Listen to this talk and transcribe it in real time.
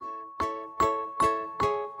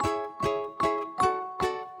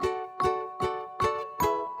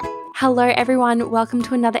Hello everyone, welcome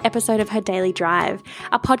to another episode of Her Daily Drive,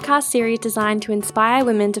 a podcast series designed to inspire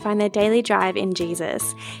women to find their daily drive in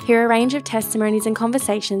Jesus. Hear a range of testimonies and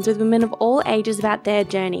conversations with women of all ages about their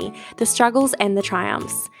journey, the struggles and the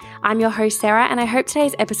triumphs. I'm your host Sarah, and I hope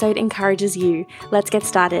today's episode encourages you. Let's get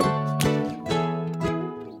started.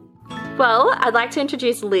 Well, I'd like to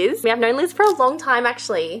introduce Liz. I've known Liz for a long time,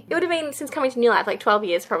 actually. It would have been since coming to New Life, like 12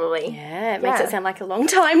 years probably. Yeah, it makes it sound like a long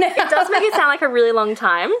time now. It does make it sound like a really long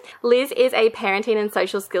time. Liz is a parenting and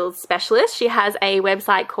social skills specialist. She has a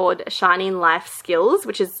website called Shining Life Skills,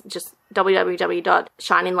 which is just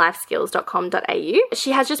www.shininglifeskills.com.au.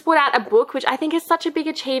 She has just put out a book, which I think is such a big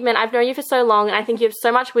achievement. I've known you for so long, and I think you have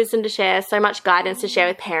so much wisdom to share, so much guidance to share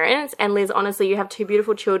with parents. And Liz, honestly, you have two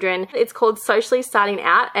beautiful children. It's called Socially Starting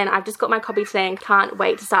Out, and I've just got my copy today and can't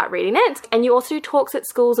wait to start reading it. And you also do talks at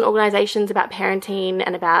schools and organisations about parenting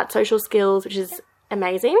and about social skills, which is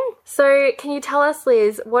amazing. So can you tell us,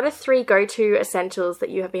 Liz, what are 3 go-to essentials that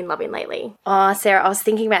you have been loving lately? Oh, Sarah, I was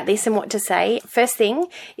thinking about this and what to say. First thing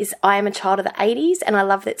is I am a child of the 80s and I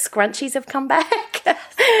love that scrunchies have come back.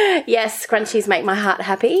 Yes, scrunchies make my heart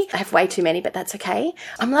happy. I have way too many, but that's okay.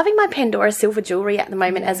 I'm loving my Pandora silver jewellery at the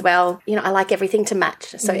moment as well. You know, I like everything to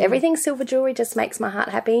match. So everything silver jewellery just makes my heart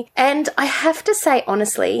happy. And I have to say,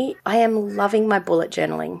 honestly, I am loving my bullet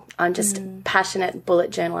journaling. I'm just passionate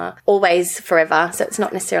bullet journaler, always, forever. So it's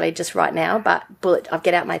not necessarily just right now, but I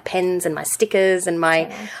get out my pens and my stickers and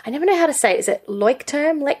my, I never know how to say it. Is it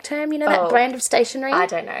Lecterm, you know, that brand of stationery? I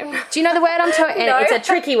don't know. Do you know the word I'm talking? No. It's a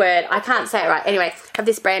tricky word. I can't say it right. Anyway, I have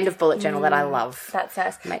this brand of bullet journal that I love. That's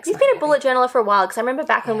nice. Makes You've my been a bullet journaler for a while, because I remember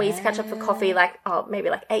back when we used to catch up for coffee,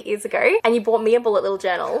 maybe 8 years ago, and you bought me a bullet little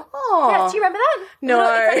journal. Oh. Yes, do you remember that?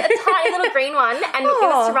 No. It's like a tiny little green one, and it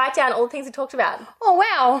was to write down all the things we talked about. Oh,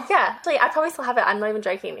 wow. Yeah, actually, I probably still have it. I'm not even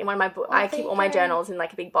joking. In one of my books, I keep all my journals in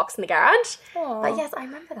like a big box in the garage. Oh. But yes, I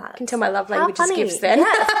remember that. I can tell my love How language is funny. gifts then.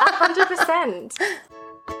 Yes, 100%.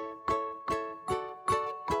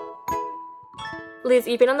 Liz,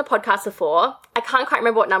 you've been on the podcast before. I can't quite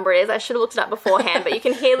remember what number it is. I should have looked it up beforehand, but you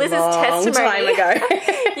can hear Liz's testimony. Long time ago.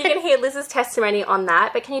 You can hear Liz's testimony on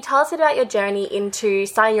that. But can you tell us about your journey into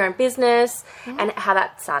starting your own business and how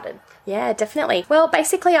that started? Yeah, definitely. Well,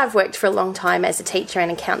 basically, I've worked for a long time as a teacher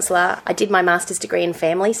and a counsellor. I did my master's degree in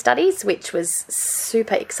family studies, which was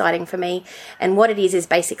super exciting for me. And what it is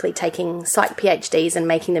basically taking psych PhDs and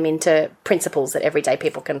making them into principles that everyday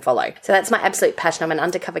people can follow. So that's my absolute passion. I'm an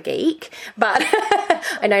undercover geek, but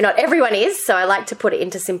I know not everyone is, so I like to put it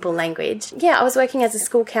into simple language. Yeah, I was working as a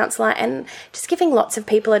school counsellor and just giving lots of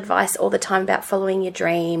people advice all the time about following your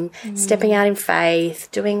dream, stepping out in faith,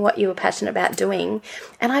 doing what you were passionate about doing.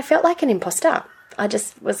 And I felt like an imposter. I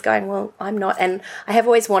just was going, well, I'm not, and I have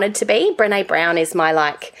always wanted to be. Brené Brown is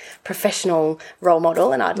my professional role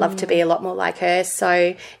model, and I'd love to be a lot more like her.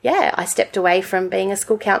 So yeah, I stepped away from being a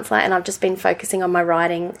school counsellor, and I've just been focusing on my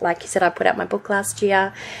writing. Like you said, I put out my book last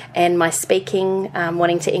year, and my speaking,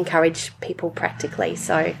 wanting to encourage people practically.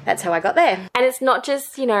 So that's how I got there. And it's not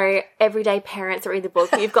just, everyday parents that read the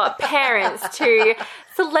book. You've got parents to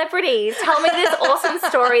celebrities. Tell me this awesome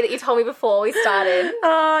story that you told me before we started.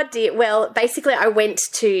 Oh, dear. Well, basically, I went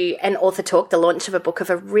to an author talk, the launch of a book of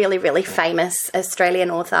a really, really famous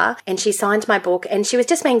Australian author, and she signed my book, and she was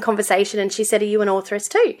just making conversation, and she said, "Are you an authoress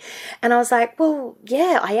too?" And I was like, well,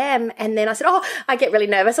 yeah, I am. And then I said, I get really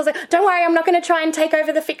nervous. I was like, don't worry, I'm not going to try and take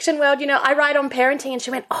over the fiction world. I write on parenting. And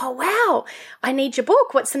she went, oh, wow, I need your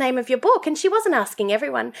book. What's the name of your book? And she wasn't asking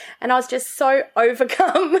everyone. And I was just so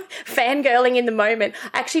overcome, fangirling in the moment.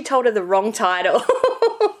 I actually told her the wrong title.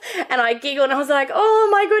 And I giggled and I was like, oh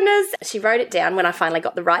my goodness. She wrote it down when I finally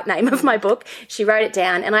got the right name of my book. She wrote it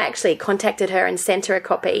down, and I actually contacted her and sent her a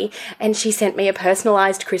copy, and she sent me a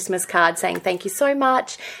personalised Christmas card saying, thank you so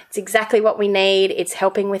much. It's exactly what we need. It's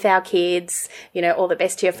helping with our kids, all the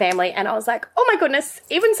best to your family. And I was like, oh my goodness,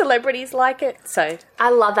 even celebrities like it. So I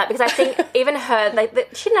love that, because I think even her,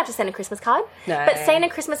 she didn't have to send a Christmas card. No. But saying a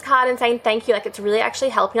Christmas card and saying thank you, it's really actually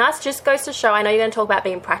helping us, just goes to show. I know you're going to talk about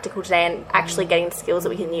being practical today and actually getting skills that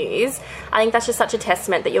we can use. I think that's just such a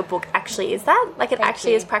testament that your book actually is that. It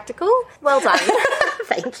actually is practical. Well done.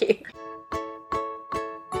 Thank you.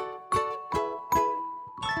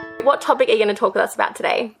 What topic are you going to talk with us about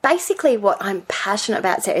today? Basically, what I'm passionate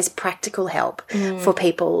about, Sarah, is practical help for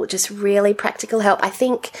people, just really practical help. I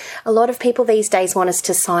think a lot of people these days want us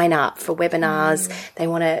to sign up for webinars. They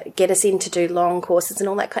want to get us in to do long courses and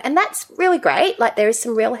all that. And that's really great. There is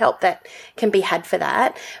some real help that can be had for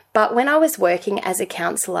that. But when I was working as a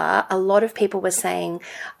counsellor, a lot of people were saying,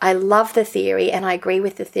 I love the theory and I agree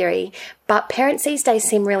with the theory, but parents these days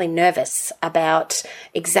seem really nervous about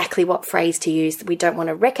exactly what phrase to use. We don't want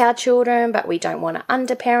to wreck our children, but we don't want to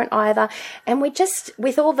underparent either. And we just,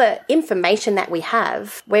 with all the information that we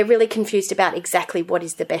have, we're really confused about exactly what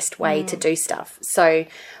is the best way to do stuff. So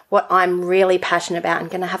what I'm really passionate about and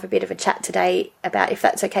going to have a bit of a chat today about, if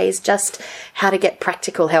that's okay, is just how to get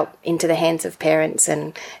practical help into the hands of parents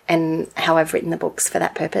and how I've written the books for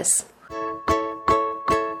that purpose.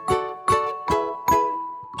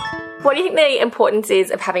 What do you think the importance is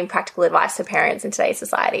of having practical advice for parents in today's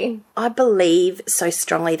society? I believe so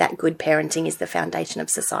strongly that good parenting is the foundation of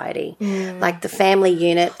society. Like the family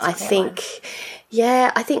unit, I think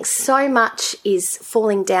so much is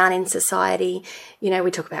falling down in society. You know, we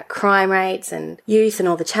talk about crime rates and youth and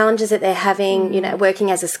all the challenges that they're having. You know, working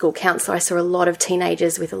as a school counsellor, I saw a lot of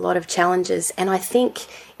teenagers with a lot of challenges. And I think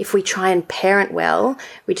if we try and parent well,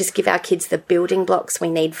 we just give our kids the building blocks we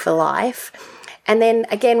need for life. And then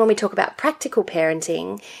again, when we talk about practical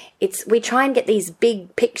parenting, we try and get these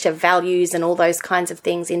big picture values and all those kinds of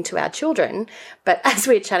things into our children. But as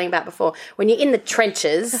we were chatting about before, when you're in the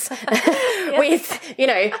trenches with, you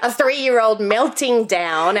know, a 3-year-old melting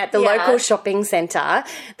down at the local shopping centre,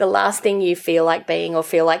 the last thing you feel like being or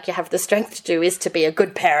feel like you have the strength to do is to be a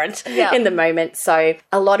good parent in the moment. So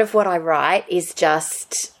a lot of what I write is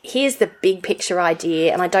just, here's the big picture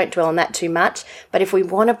idea, and I don't dwell on that too much. But if we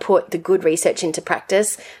want to put the good research into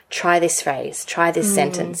practice, try this phrase, try this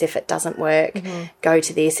sentence. If it doesn't work, go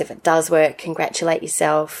to this. If it does work, congratulate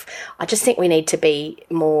yourself. I just think we need to be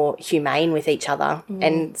more humane with each other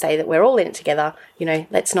and say that we're all in it together. You know,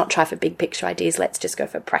 let's not try for big picture ideas. Let's just go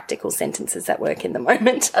for practical sentences that work in the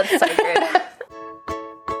moment. That's so good.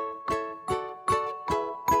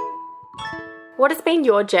 What has been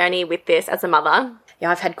your journey with this as a mother? Yeah,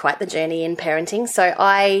 I've had quite the journey in parenting. So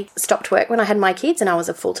I stopped work when I had my kids and I was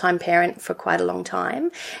a full-time parent for quite a long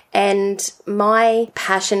time. And my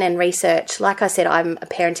passion and research, like I said, I'm a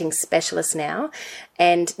parenting specialist now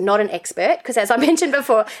and not an expert, because as I mentioned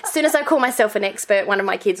before, as soon as I call myself an expert, one of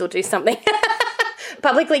my kids will do something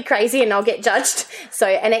publicly crazy and I'll get judged. So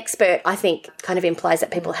an expert, I think, kind of implies that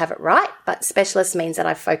people have it right, but specialist means that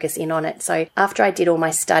I focus in on it. So after I did all my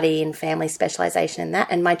study in family specialisation and that,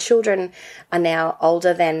 and my children are now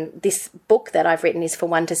older than this book that I've written is for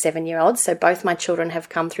 1 to 7-year-olds. So both my children have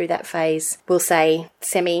come through that phase, we'll say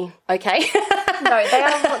semi-okay.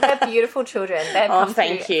 No, they're beautiful children.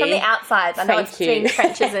 Thank you. From the outside. I know it's between the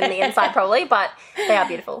trenches and the inside probably, but they are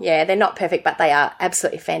beautiful. Yeah, they're not perfect, but they are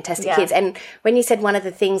absolutely fantastic kids. And when you said one of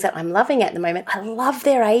the things that I'm loving at the moment, I love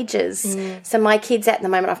their ages. So my kids at the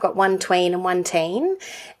moment, I've got one tween and one teen,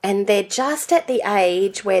 and they're just at the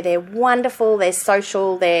age where they're wonderful, they're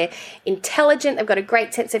social, they're intelligent, they've got a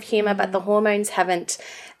great sense of humour, but the hormones haven't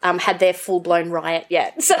had their full-blown riot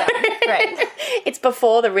yet. So it's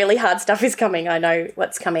before the really hard stuff is coming. I know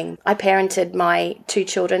what's coming. I parented my 2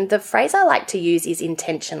 children. The phrase I like to use is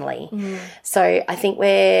intentionally. So I think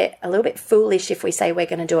we're a little bit foolish if we say we're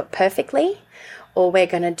going to do it perfectly or we're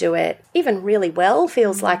going to do it even really well.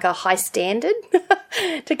 Feels like a high standard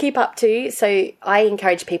to keep up to. So I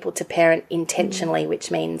encourage people to parent intentionally, which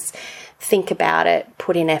means think about it,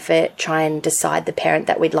 put in effort, try and decide the parent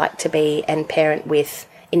that we'd like to be and parent with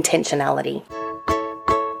intentionality.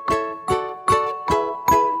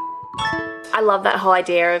 I love that whole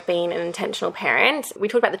idea of being an intentional parent. We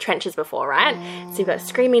talked about the trenches before, right? So you've got a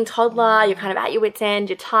screaming toddler, you're kind of at your wit's end,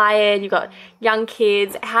 you're tired, you've got young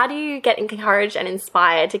kids. How do you get encouraged and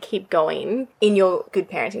inspired to keep going in your good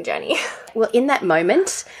parenting journey? Well, in that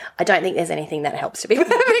moment, I don't think there's anything that helps, to be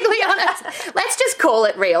perfectly honest. Let's just call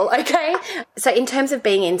it real, okay? So in terms of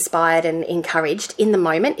being inspired and encouraged, in the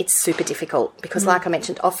moment, it's super difficult because, like I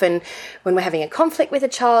mentioned, often when we're having a conflict with a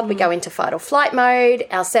child, we go into fight or flight mode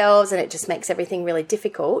ourselves and it just makes everything really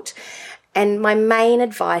difficult. And my main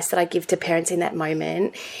advice that I give to parents in that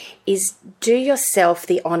moment is do yourself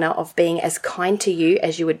the honour of being as kind to you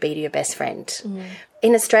as you would be to your best friend.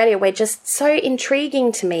 In Australia, we're just so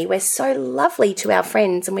intriguing to me. We're so lovely to our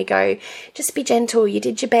friends and we go, just be gentle, you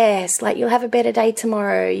did your best, like you'll have a better day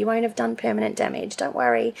tomorrow, you won't have done permanent damage, don't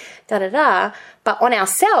worry, da-da-da. But on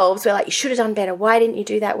ourselves, we're like, you should have done better, why didn't you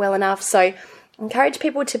do that well enough? So encourage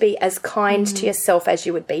people to be as kind to yourself as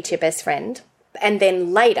you would be to your best friend. And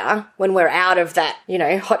then later, when we're out of that,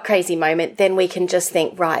 hot, crazy moment, then we can just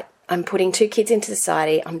think, right, I'm putting 2 kids into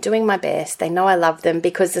society. I'm doing my best. They know I love them,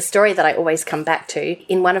 because the story that I always come back to,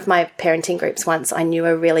 in one of my parenting groups once, I knew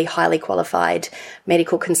a really highly qualified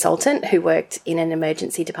medical consultant who worked in an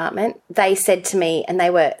emergency department. They said to me, and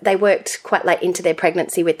they worked quite late into their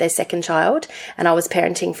pregnancy with their second child, and I was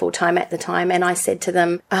parenting full time at the time, and I said to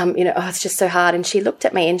them, it's just so hard. And she looked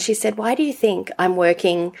at me and she said, why do you think I'm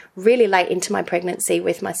working really late into my pregnancy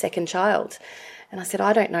with my second child? And I said,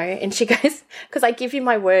 I don't know. And she goes, because I give you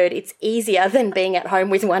my word, it's easier than being at home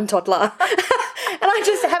with one toddler. And I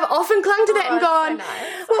just have often clung to that and gone, so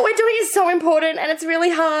nice. What we're doing is so important and it's really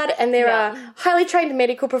hard. And there are highly trained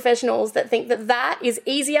medical professionals that think that is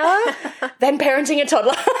easier than parenting a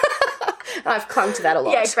toddler. And I've clung to that a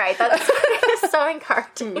lot. Yeah, great. That's so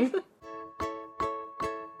encouraging.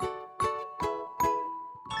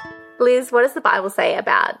 Liz, what does the Bible say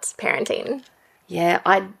about parenting? Yeah,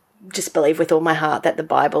 I just believe with all my heart that the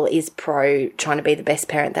Bible is pro trying to be the best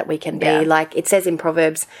parent that we can be. Yeah. Like it says in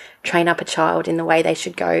Proverbs, train up a child in the way they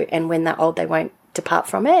should go, and when they're old, they won't depart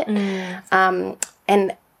from it.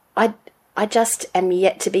 And I just am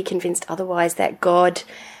yet to be convinced otherwise that God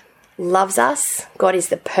loves us. God is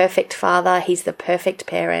the perfect father. He's the perfect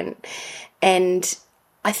parent. And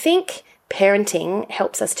I think parenting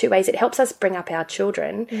helps us 2 ways. It helps us bring up our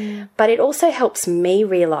children, but it also helps me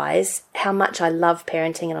realise how much I love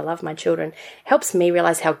parenting and I love my children. It helps me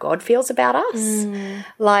realise how God feels about us.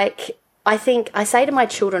 Like, I say to my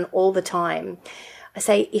children all the time, I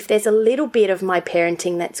say, if there's a little bit of my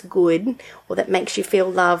parenting that's good or that makes you feel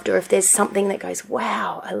loved, or if there's something that goes,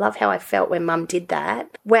 wow, I love how I felt when Mum did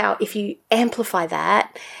that. Wow, if you amplify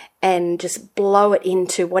that and just blow it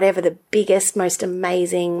into whatever the biggest, most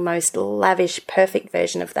amazing, most lavish, perfect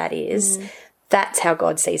version of that is, that's how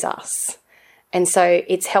God sees us. And so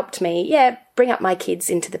it's helped me, bring up my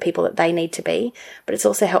kids into the people that they need to be, but it's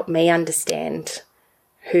also helped me understand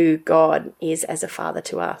who God is as a father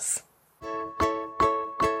to us.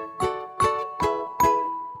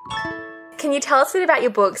 Can you tell us a bit about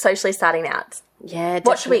your book, Socially Starting Out? Yeah, definitely.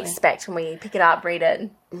 What should we expect when we pick it up, read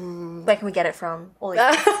it? Where can we get it from? All these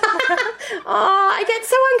I get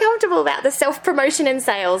so uncomfortable about the self-promotion and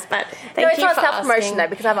sales, but thank you for asking. No, it's not self-promotion though,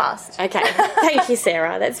 because I've asked. Okay, thank you,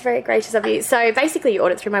 Sarah. That's very gracious of you. So basically you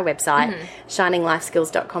order it through my website,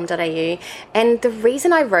 shininglifeskills.com.au, and the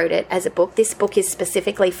reason I wrote it as a book, this book is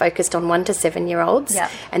specifically focused on 1 to 7-year-olds,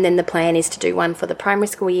 and then the plan is to do one for the primary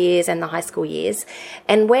school years and the high school years.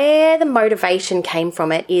 And where the motivation came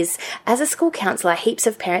from it is, as a school counsellor, heaps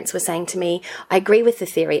of parents were saying to me, I agree with the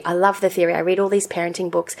theory, I love the theory, I read all these parenting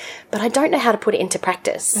books, but I don't know how to put it into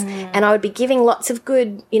practice. And I would be giving lots of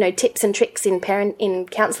good, tips and tricks in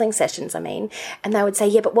counselling sessions, and they would say,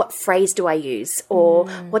 yeah, but what phrase do I use? Or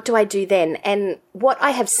what do I do then? And what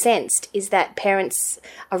I have sensed is that parents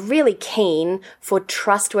are really keen for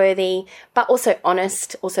trustworthy, but also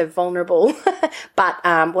honest, also vulnerable. But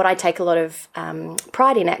what I take a lot of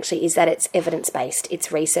pride in actually is that it's evidence-based,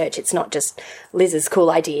 it's research, it's not just Liz's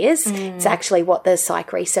cool ideas. It's actually what the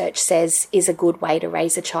psych research says is a good way to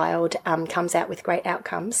raise a child, comes out with great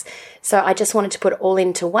outcomes. So I just wanted to put it all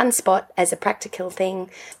into one spot as a practical thing.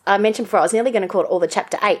 I mentioned before I was nearly going to call it all the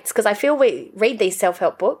chapter 8s, because I feel we read these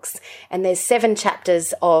self-help books and there's 7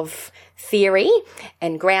 chapters of theory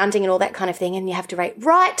and grounding and all that kind of thing, and you have to wait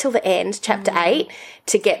right till the end, chapter 8,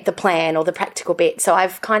 to get the plan or the practical bit. So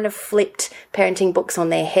I've kind of flipped parenting books on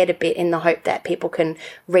their head a bit in the hope that people can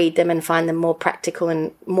read them and find them more practical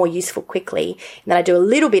and more useful quickly. And then I do a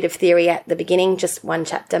little bit of theory at the beginning, just one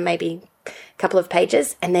chapter, maybe a couple of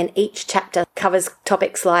pages, and then each chapter covers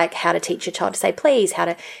topics like how to teach your child to say please, how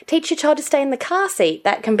to teach your child to stay in the car seat.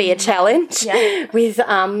 That can be a challenge with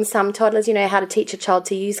some toddlers, how to teach a child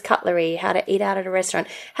to use cutlery, how to eat out at a restaurant,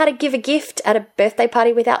 how to give a gift at a birthday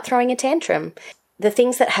party without throwing a tantrum. The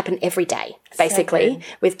things that happen every day, basically,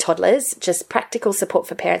 with toddlers, just practical support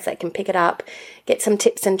for parents that can pick it up, get some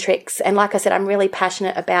tips and tricks. And like I said, I'm really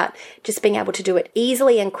passionate about just being able to do it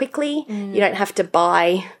easily and quickly. You don't have to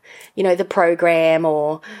buy, the program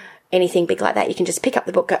or anything big like that. You can just pick up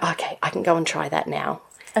the book, go, okay, I can go and try that now.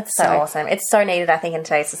 That's so awesome. It's so needed, I think, in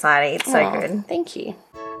today's society. It's so good. Thank you.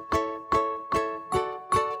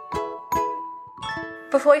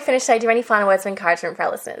 Before we finish today, do you have any final words of encouragement for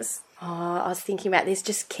our listeners? I was thinking about this,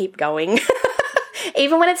 just keep going.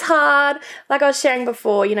 Even when it's hard, like I was sharing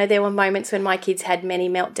before, there were moments when my kids had many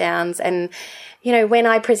meltdowns, and, when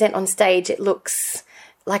I present on stage, it looks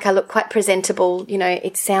like I look quite presentable.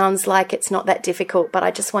 It sounds like it's not that difficult, but I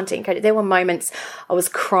just want to encourage. There were moments I was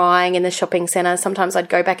crying in the shopping centre. Sometimes I'd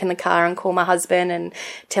go back in the car and call my husband and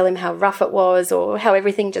tell him how rough it was or how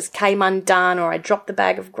everything just came undone, or I dropped the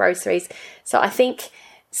bag of groceries. So I think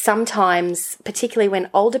sometimes, particularly when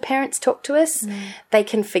older parents talk to us, they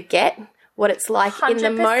can forget what it's like in the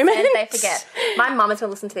moment. They forget. My mum is going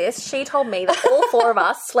to listen to this. She told me that all 4 of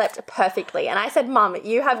us slept perfectly. And I said, Mum,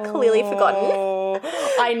 you have clearly forgotten.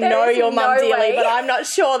 I know your mum dearly, but I'm not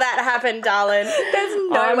sure that happened, darling. There's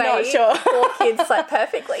no way not sure. 4 kids slept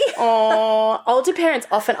perfectly. Oh, older parents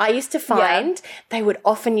often, I used to find they would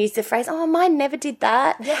often use the phrase, oh, mine never did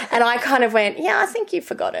that. Yeah. And I kind of went, I think you've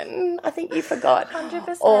forgotten. I think you forgot.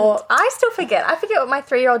 100%. Or I still forget. I forget what my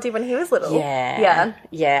 3-year-old did when he was little.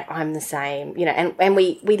 Yeah, I'm the same. And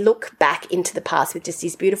we look back into the past with just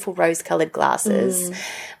these beautiful rose-coloured glasses.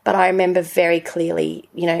 But I remember very clearly,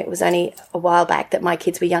 it was only a while back that my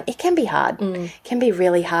kids were young. It can be hard. It can be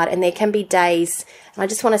really hard. And there can be days, and I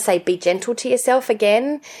just want to say be gentle to yourself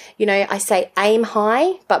again. I say aim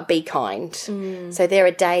high, but be kind. So there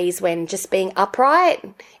are days when just being upright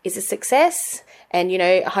is a success. And,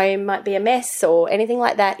 home might be a mess or anything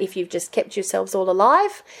like that. If you've just kept yourselves all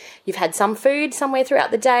alive, you've had some food somewhere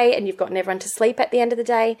throughout the day and you've gotten everyone to sleep at the end of the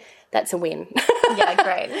day, that's a win. Yeah,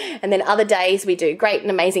 great. And then other days we do great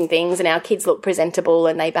and amazing things and our kids look presentable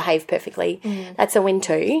and they behave perfectly. That's a win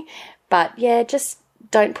too. But, just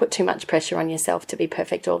don't put too much pressure on yourself to be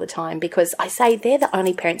perfect all the time, because I say they're the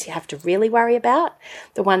only parents you have to really worry about.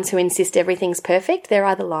 The ones who insist everything's perfect, they're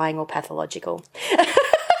either lying or pathological.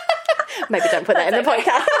 Maybe don't put that in the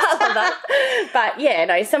podcast. I love that.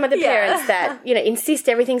 But some of the parents that, insist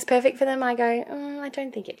everything's perfect for them, I go, I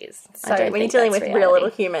don't think it is. So when you're dealing with real little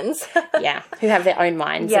humans. Who have their own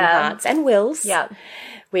minds and hearts and wills. Yeah.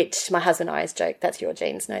 Which my husband and I always joke, that's your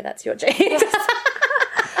genes. No, that's your genes.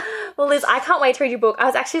 Well, Liz, I can't wait to read your book. I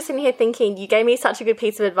was actually sitting here thinking you gave me such a good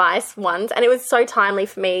piece of advice once, and it was so timely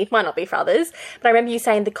for me. Might not be for others, but I remember you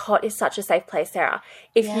saying the cot is such a safe place, Sarah.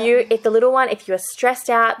 If the little one, if you're stressed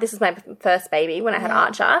out, this is my first baby when I had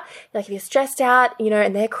Archer, if you're stressed out,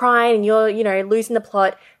 and they're crying and you're, losing the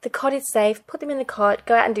plot, the cot is safe. Put them in the cot,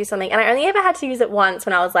 go out and do something. And I only ever had to use it once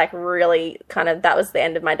when I was really that was the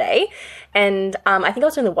end of my day. And I think I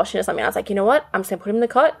was doing the washing or something. I was like, you know what? I'm just going to put him in the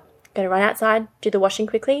cot. Going to run outside, do the washing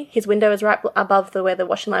quickly. His window was right above where the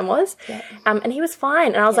washing line was. Yeah. And he was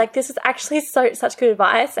fine. And I was like, this is actually such good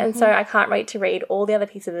advice. And so I can't wait to read all the other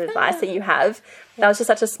pieces of advice that you have. That was just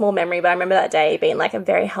such a small memory, but I remember that day being a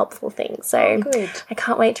very helpful thing. So I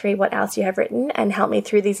can't wait to read what else you have written and help me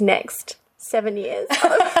through these next 7 years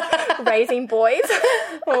of raising boys.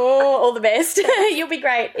 All the best. You'll be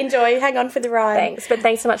great. Enjoy. Hang on for the ride. Thanks. But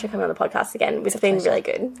thanks so much for coming on the podcast again. It's been really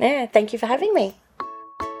good. Yeah, thank you for having me.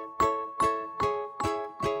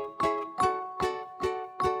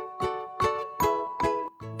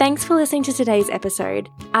 Thanks for listening to today's episode.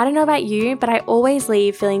 I don't know about you, but I always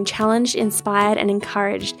leave feeling challenged, inspired, and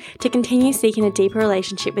encouraged to continue seeking a deeper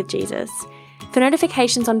relationship with Jesus. For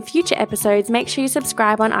notifications on future episodes, make sure you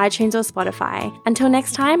subscribe on iTunes or Spotify. Until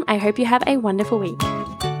next time, I hope you have a wonderful week.